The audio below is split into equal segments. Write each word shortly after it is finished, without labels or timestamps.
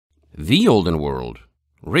The Olden World,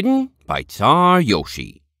 written by Czar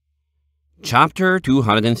Yoshi. Chapter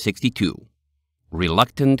 262,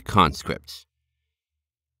 Reluctant Conscripts.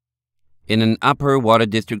 In an upper water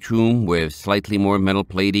district room with slightly more metal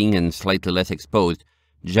plating and slightly less exposed,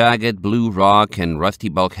 jagged blue rock and rusty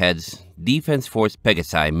bulkheads, Defense Force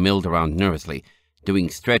Pegasi milled around nervously, doing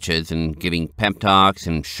stretches and giving pep talks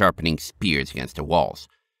and sharpening spears against the walls.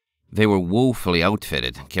 They were woefully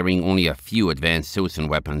outfitted, carrying only a few advanced Sosan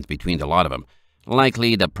weapons between the lot of them,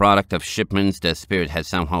 likely the product of shipments the Spirit had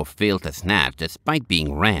somehow failed to snatch despite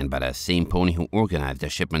being ran by the same pony who organized the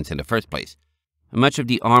shipments in the first place. Much of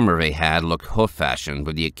the armor they had looked hoof-fashioned,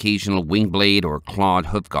 with the occasional wing blade or clawed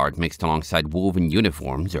hoofguard mixed alongside woven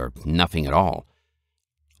uniforms or nothing at all.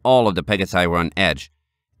 All of the Pegasi were on edge,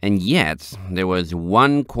 and yet there was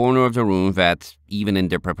one corner of the room that, even in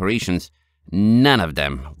their preparations, none of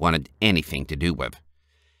them wanted anything to do with.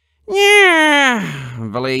 Yeah,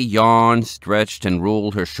 Valet yawned, stretched, and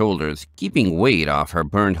rolled her shoulders, keeping weight off her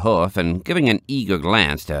burned hoof and giving an eager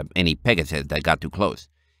glance to any Pegasus that got too close.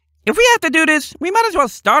 If we have to do this, we might as well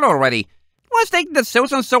start already. What's taking the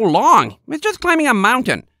Sosan so long? It's just climbing a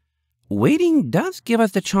mountain. Waiting does give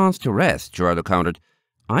us the chance to rest, Gerardo countered.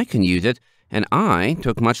 I can use it, and I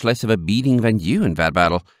took much less of a beating than you in that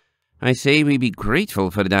battle. I say we be grateful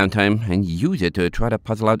for the downtime and use it to try to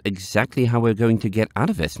puzzle out exactly how we're going to get out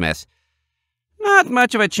of this mess. Not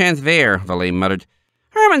much of a chance there, Valet muttered.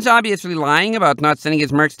 Herman's obviously lying about not sending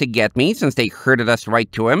his mercs to get me since they herded us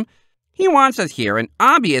right to him. He wants us here and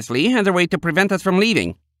obviously has a way to prevent us from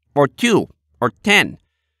leaving. Or 2. Or 10.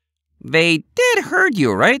 They did herd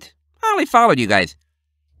you, right? I only followed you guys.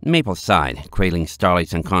 Maple sighed, cradling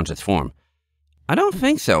Starlight's unconscious form. I don't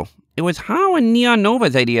think so. It was How and Neon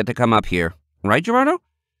Nova's idea to come up here. Right, Gerardo?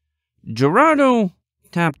 Gerardo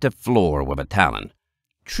tapped the floor with a talon.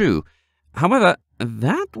 True. However,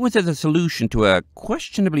 that was as a solution to a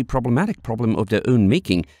questionably problematic problem of their own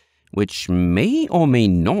making, which may or may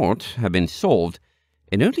not have been solved.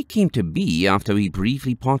 It only came to be after we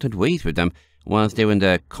briefly parted ways with them whilst they were in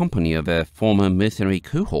the company of their former mercenary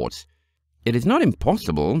cohorts. It is not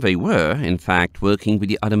impossible they were, in fact, working with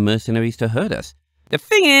the other mercenaries to hurt us. The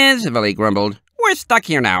thing is, Valet grumbled, we're stuck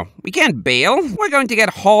here now. We can't bail. We're going to get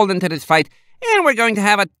hauled into this fight, and we're going to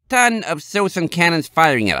have a ton of Sosan cannons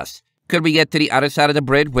firing at us. Could we get to the other side of the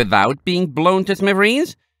bridge without being blown to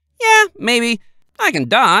smithereens? Yeah, maybe. I can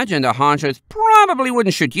dodge, and the haunchers probably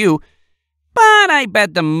wouldn't shoot you, but I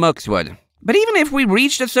bet the mooks would. But even if we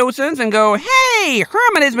reach the Sosans and go, hey,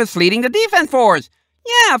 Herman is misleading the defense force.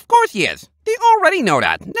 Yeah, of course he is. They already know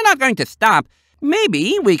that. They're not going to stop.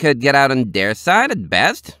 Maybe we could get out on their side at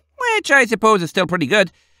best, which I suppose is still pretty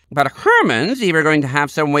good. But Herman's either going to have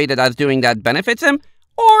some way that us doing that benefits him,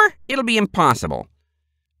 or it'll be impossible.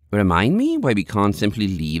 Remind me why we can't simply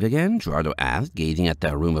leave again? Gerardo asked, gazing at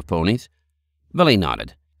the room of ponies. Valet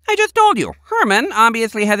nodded. I just told you, Herman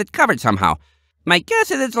obviously has it covered somehow. My guess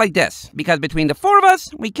is it's like this, because between the 4 of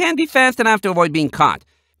us, we can't be fast enough to avoid being caught.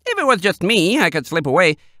 If it was just me, I could slip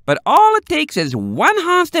away, but all it takes is one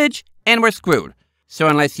hostage, and we're screwed. So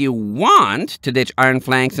unless you want to ditch Iron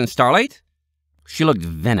Flanks and Starlight... She looked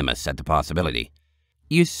venomous at the possibility.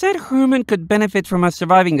 You said Herman could benefit from us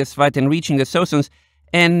surviving this fight and reaching the Sosans,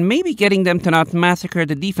 and maybe getting them to not massacre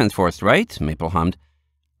the defense force, right? Maple hummed.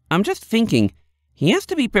 I'm just thinking, he has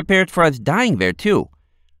to be prepared for us dying there too.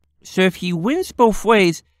 So if he wins both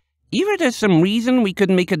ways, either there's some reason we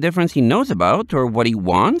couldn't make a difference he knows about, or what he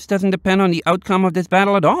wants doesn't depend on the outcome of this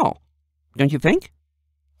battle at all. Don't you think?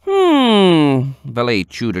 Valet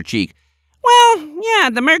chewed her cheek. Well, yeah,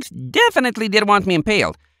 the mercs definitely did want me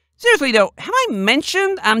impaled. Seriously though, have I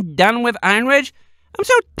mentioned I'm done with Iron Ridge? I'm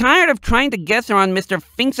so tired of trying to guess around Mr.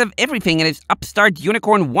 Thinks of Everything and his upstart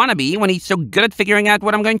unicorn wannabe when he's so good at figuring out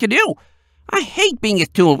what I'm going to do. I hate being his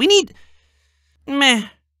tool. We need... Meh.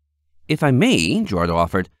 If I may, Gerardo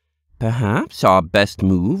offered, perhaps our best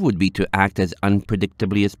move would be to act as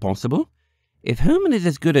unpredictably as possible. If Herman is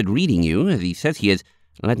as good at reading you as he says he is,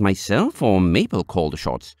 let myself or Maple call the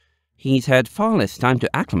shots. He's had far less time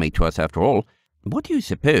to acclimate to us after all. What do you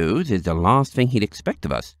suppose is the last thing he'd expect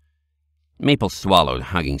of us? Maple swallowed,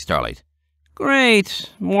 hugging Starlight.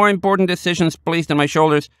 Great. More important decisions placed on my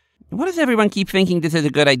shoulders. Why does everyone keep thinking this is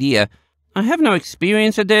a good idea? I have no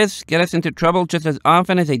experience at this, get us into trouble just as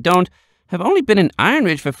often as they don't. Have only been in Iron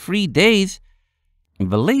Ridge for 3 days.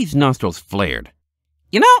 Valet's nostrils flared.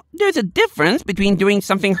 You know, there's a difference between doing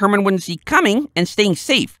something Herman wouldn't see coming and staying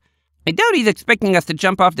safe. I doubt he's expecting us to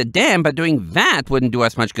jump off the dam, but doing that wouldn't do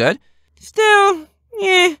us much good. Still,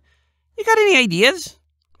 yeah. You got any ideas?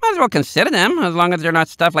 Might as well consider them, as long as they're not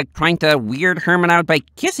stuff like trying to weird Herman out by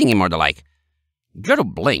kissing him or the like. Gerdo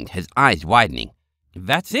blinked, his eyes widening.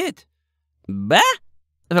 That's it. Bah?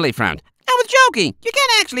 Valet frowned. I was joking. You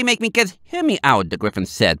can't actually make me kiss. Hear me out, the Griffin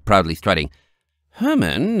said, proudly strutting.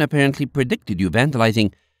 Herman apparently predicted you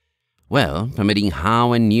vandalizing, well, permitting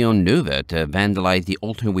Howe and Neon Nova to vandalize the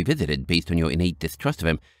altar we visited based on your innate distrust of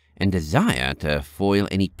him and desire to foil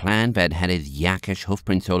any plan that had his yakkish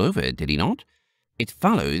hoofprints all over it, did he not? It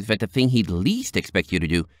follows that the thing he'd least expect you to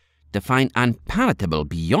do, to find unpalatable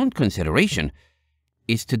beyond consideration,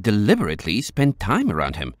 is to deliberately spend time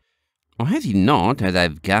around him. Or has he not, as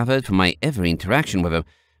I've gathered from my every interaction with him,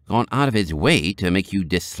 gone out of his way to make you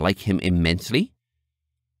dislike him immensely?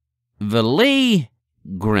 Valet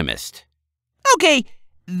grimaced. Okay,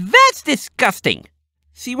 that's disgusting.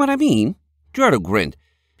 See what I mean? Gerardo grinned.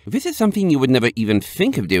 This is something you would never even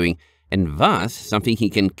think of doing, and thus something he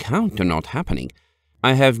can count on not happening.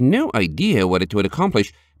 I have no idea what it would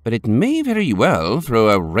accomplish, but it may very well throw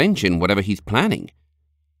a wrench in whatever he's planning.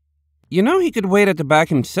 You know he could wait at the back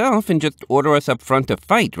himself and just order us up front to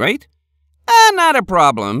fight, right? Not a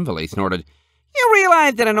problem, Valet snorted. You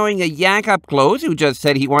realize that annoying a yak up close who just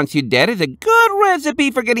said he wants you dead is a good recipe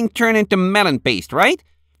for getting turned into melon paste, right?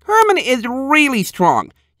 Herman is really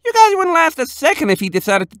strong. You guys wouldn't last a second if he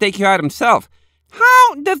decided to take you out himself.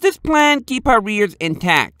 How does this plan keep our rears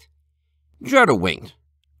intact? Gerardo winked.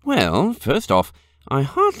 Well, first off, I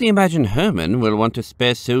hardly imagine Herman will want to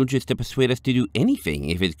spare soldiers to persuade us to do anything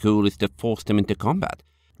if his goal is to force them into combat.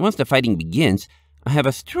 Once the fighting begins, I have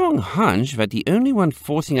a strong hunch that the only one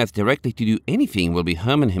forcing us directly to do anything will be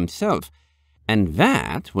Herman himself, and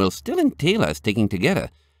that will still entail us sticking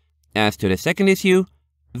together. As to the second issue,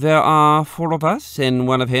 there are 4 of us and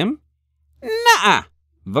 1 of him? Nuh-uh.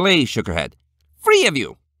 Valet shook her head. 3 of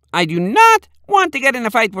you. I do not want to get in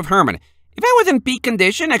a fight with Herman. If I was in peak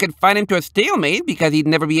condition, I could fight him to a stalemate because he'd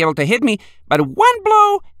never be able to hit me, but 1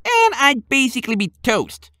 blow and I'd basically be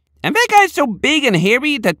toast. And that guy's so big and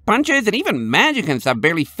hairy that punches and even magic and stuff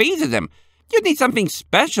barely phases him. You'd need something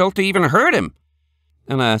special to even hurt him.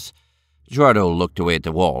 Alas, Gerardo looked away at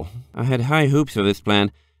the wall. I had high hopes for this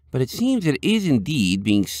plan, but it seems it is indeed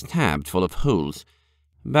being stabbed full of holes.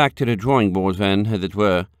 Back to the drawing board, then, as it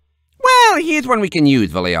were. Well, here's one we can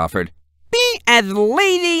use, Valet offered. Be as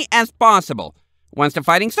lazy as possible. Once the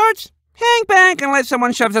fighting starts, hang back and let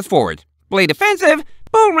someone shoves us forward. Play defensive,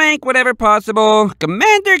 bull rank whatever possible,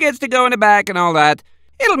 commander gets to go in the back and all that.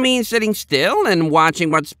 It'll mean sitting still and watching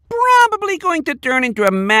what's probably going to turn into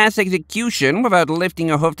a mass execution without lifting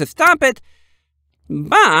a hoof to stop it.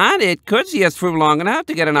 But it could see us through long enough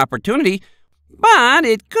to get an opportunity.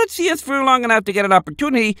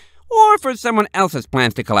 Or for someone else's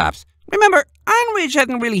plans to collapse. Remember, Heinrich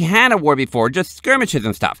hasn't really had a war before, just skirmishes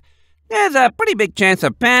and stuff. There's a pretty big chance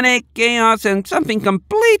of panic, chaos, and something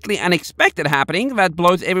completely unexpected happening that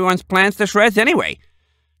blows everyone's plans to shreds anyway.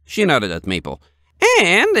 She nodded at Maple.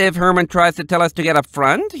 And if Herman tries to tell us to get up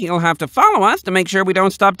front, he'll have to follow us to make sure we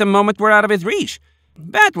don't stop the moment we're out of his reach.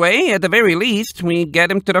 That way, at the very least, we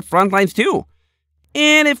get him to the front lines too.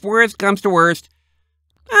 And if worst comes to worst,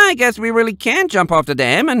 I guess we really can jump off the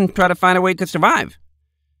dam and try to find a way to survive.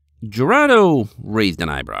 Gerardo raised an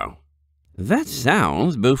eyebrow. That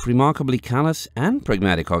sounds both remarkably callous and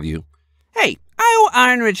pragmatic of you. Hey, I owe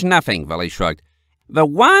Heinrich nothing, Valet shrugged. The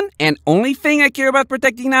one and only thing I care about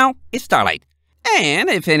protecting now is Starlight. And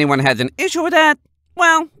if anyone has an issue with that,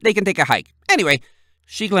 well, they can take a hike. Anyway,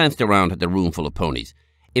 she glanced around at the room full of ponies.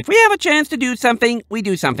 If we have a chance to do something, we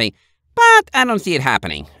do something. But I don't see it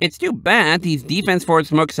happening. It's too bad these defense force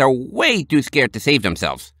mooks are way too scared to save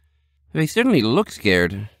themselves. They certainly look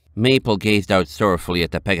scared. Maple gazed out sorrowfully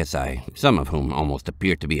at the Pegasi, some of whom almost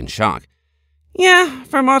appeared to be in shock. Yeah,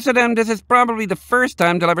 for most of them, this is probably the first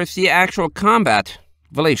time they'll ever see actual combat.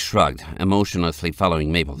 Valet shrugged, emotionlessly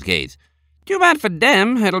following Maple's gaze. Too bad for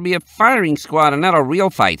them. It'll be a firing squad and not a real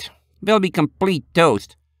fight. They'll be complete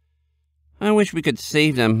toast. I wish we could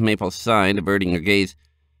save them, Maple sighed, averting her gaze.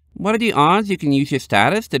 What are the odds you can use your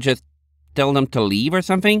status to just tell them to leave or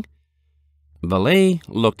something? Valet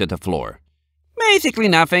looked at the floor. Basically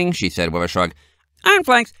nothing, she said with a shrug.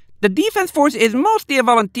 Ironflanks, the defense force is mostly a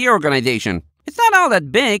volunteer organization. It's not all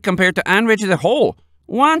that big compared to Heinrich as a whole.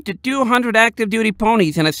 100 to 200 active duty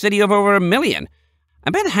ponies in a city of over 1 million. I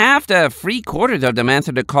bet half to 3/4 of them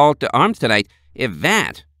answered the call to arms tonight, if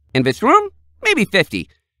that. In this room, maybe 50.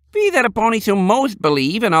 These are the ponies who most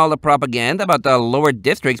believe in all the propaganda about the lower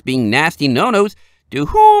districts being nasty no-nos, to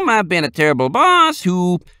whom I've been a terrible boss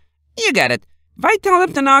who... You get it. If I tell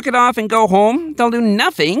them to knock it off and go home, they'll do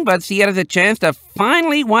nothing but see it as a chance to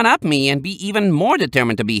finally one-up me and be even more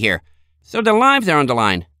determined to be here. So their lives are on the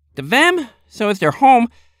line. To them, so is their home.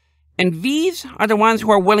 And these are the ones who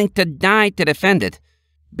are willing to die to defend it.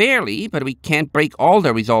 Barely, but we can't break all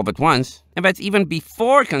their resolve at once, and that's even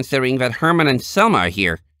before considering that Herman and Selma are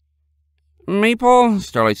here. Maple,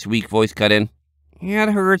 Starlight's weak voice cut in. Head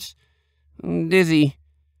hurts. Dizzy.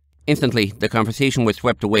 Instantly, the conversation was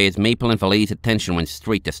swept away as Maple and Valet's attention went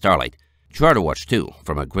straight to Starlight. Gerardo watched too,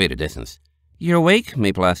 from a greater distance. You awake?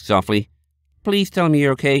 Maple asked softly. Please tell me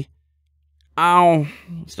you're okay. Ow,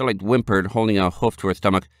 Starlight whimpered, holding a hoof to her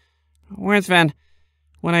stomach. Where's Van?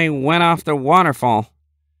 When I went off the waterfall.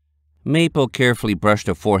 Maple carefully brushed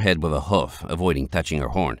her forehead with a hoof, avoiding touching her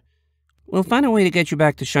horn. We'll find a way to get you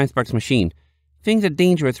back to Shinespark's machine. Things are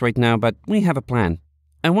dangerous right now, but we have a plan.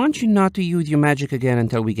 I want you not to use your magic again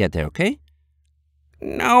until we get there, okay?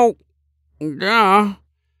 No. Duh.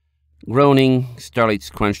 Groaning, Starlight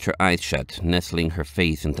scrunched her eyes shut, nestling her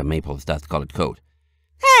face into Maple's dust-colored coat.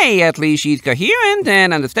 Hey, at least she's coherent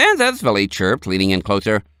and understands us, Valet chirped, leaning in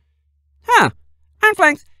closer. Huh.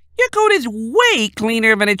 Ironflanks, your coat is way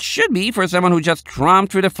cleaner than it should be for someone who just tromped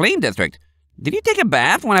through the Flame District. Did you take a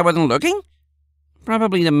bath when I wasn't looking?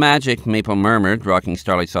 Probably the magic, Maple murmured, rocking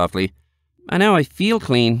Starlight softly. I know I feel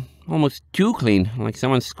clean, almost too clean, like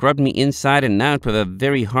someone scrubbed me inside and out with a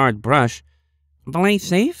very hard brush. Valet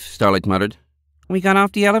safe? Starlight muttered. We got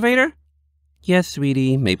off the elevator? Yes,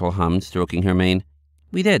 sweetie, Maple hummed, stroking her mane.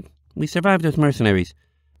 We did. We survived those mercenaries.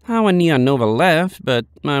 How and Neon Nova left, but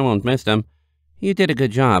I won't miss them. You did a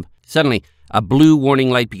good job. Suddenly, a blue warning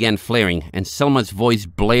light began flaring, and Selma's voice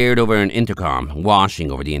blared over an intercom,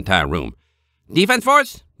 washing over the entire room. Defense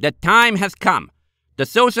Force, the time has come. The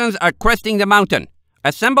Sosans are cresting the mountain.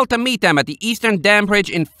 Assemble to meet them at the Eastern Dam Bridge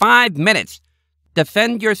in 5 minutes.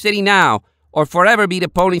 Defend your city now, or forever be the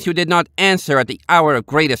police who did not answer at the hour of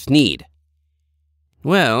greatest need.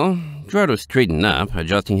 Well, Gerardo straightened up,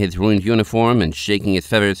 adjusting his ruined uniform and shaking his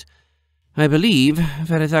feathers. I believe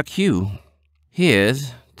that is our cue.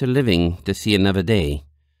 Here's to living to see another day.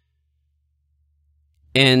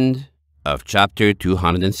 End of chapter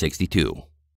 262.